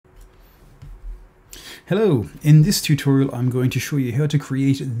Hello, in this tutorial I'm going to show you how to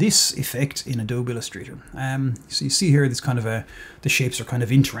create this effect in Adobe Illustrator. So you see here this kind of the shapes are kind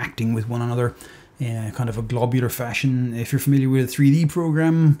of interacting with one another in a kind of a globular fashion. If you're familiar with a 3D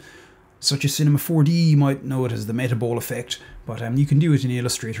program such as Cinema 4D, you might know it as the metaball effect, but you can do it in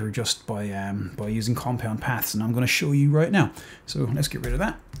Illustrator just by using compound paths, and I'm going to show you right now. So let's get rid of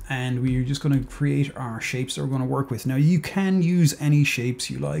that, and we're just going to create our shapes that we're going to work with. Now you can use any shapes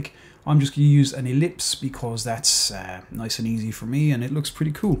you like. I'm just going to use an ellipse because that's nice and easy for me and it looks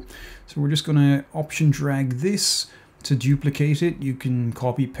pretty cool. So we're just going to option drag this to duplicate it. You can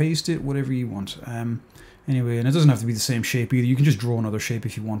copy paste it, whatever you want. Anyway, and it doesn't have to be the same shape either. You can just draw another shape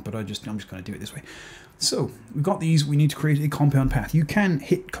if you want, but I'm just going to do it this way. So we've got these. We need to create a compound path. You can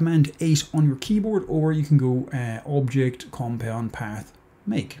hit Command 8 on your keyboard, or you can go Object Compound Path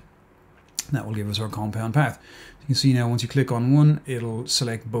Make. That will give us our compound path. You can see now once you click on one, it'll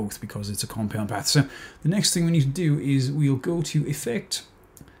select both because it's a compound path. So the next thing we need to do is we'll go to Effect,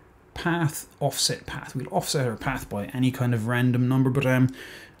 Path, Offset Path. We'll offset our path by any kind of random number, but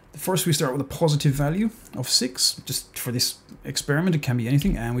first we start with a positive value of 6. Just for this experiment, it can be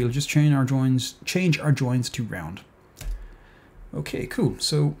anything, and we'll just change our joins to round. Okay, cool.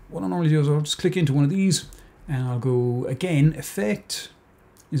 So what I normally do is I'll just click into one of these, and I'll go again, Effect.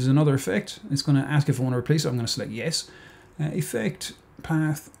 This is another effect. It's going to ask if I want to replace it. I'm going to select yes. Effect,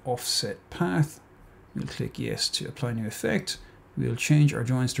 path, offset path. We'll click yes to apply new effect. We'll change our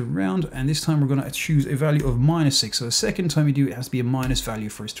joins to round, and this time we're going to choose a value of -6. So the second time we do it, has to be a minus value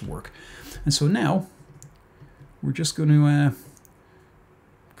for us to work. And so now we're just going to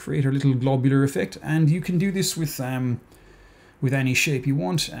create our little globular effect, and you can do this with any shape you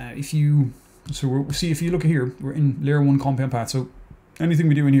want. If you look here, we're in layer 1 compound path. So anything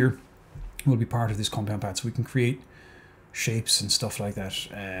we do in here will be part of this compound path, so we can create shapes and stuff like that,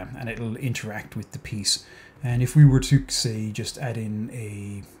 and it'll interact with the piece. And if we were to say just add in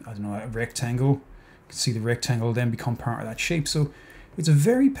a rectangle, you can see the rectangle then become part of that shape. So it's a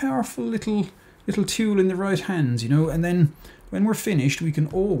very powerful little tool in the right hands, you know. And then when we're finished, we can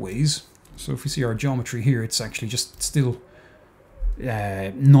always, so if we see our geometry here, it's actually just still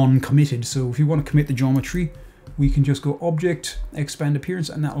non-committed. So if you want to commit the geometry, we can just go Object, Expand Appearance,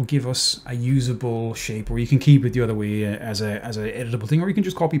 and that will give us a usable shape, or you can keep it the other way as a editable thing, or you can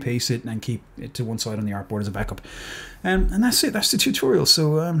just copy paste it and keep it to one side on the artboard as a backup. And that's it. That's the tutorial.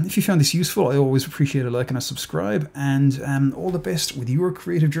 So if you found this useful, I always appreciate a like and a subscribe, and all the best with your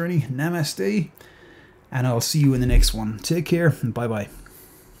creative journey. Namaste, and I'll see you in the next one. Take care, and bye bye.